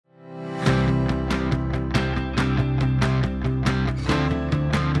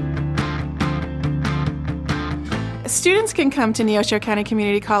Students can come to Neosho County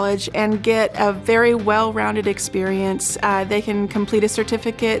Community College and get a very well-rounded experience. They can complete a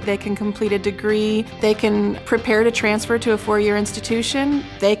certificate, they can complete a degree, they can prepare to transfer to a four-year institution,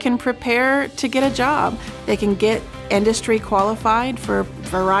 they can prepare to get a job, they can get industry qualified for a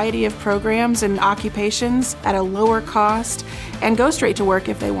variety of programs and occupations at a lower cost, and go straight to work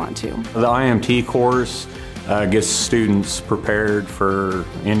if they want to. The IMT course gets students prepared for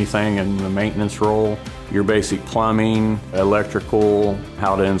anything in the maintenance role. Your basic plumbing, electrical,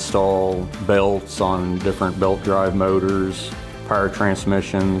 how to install belts on different belt drive motors, power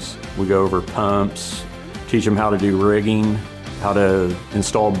transmissions. We go over pumps, teach them how to do rigging, how to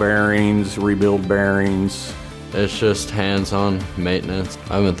install bearings, rebuild bearings. It's just hands-on maintenance.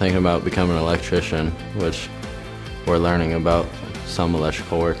 I've been thinking about becoming an electrician, which we're learning about some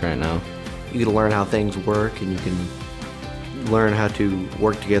electrical work right now. You can learn how things work, and you can learn how to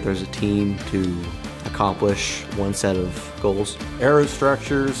work together as a team to accomplish one set of goals.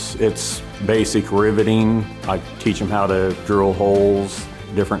 Aerostructures, it's basic riveting. I teach them how to drill holes,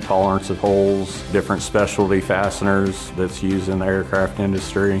 different tolerance of holes, different specialty fasteners that's used in the aircraft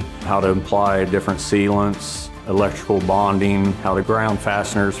industry, how to apply different sealants, electrical bonding, how to ground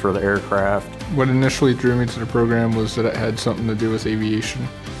fasteners for the aircraft. What initially drew me to the program was that it had something to do with aviation,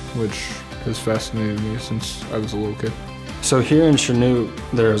 which has fascinated me since I was a little kid. So here in Chanute,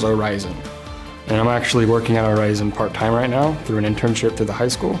 there's Horizon. And I'm actually working at Horizon part-time right now through an internship through the high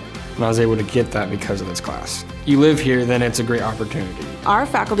school. And I was able to get that because of this class. You live here, then it's a great opportunity. Our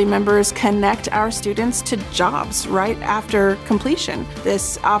faculty members connect our students to jobs right after completion.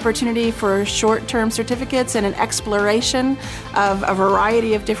 This opportunity for short-term certificates and an exploration of a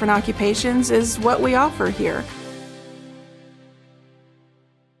variety of different occupations is what we offer here.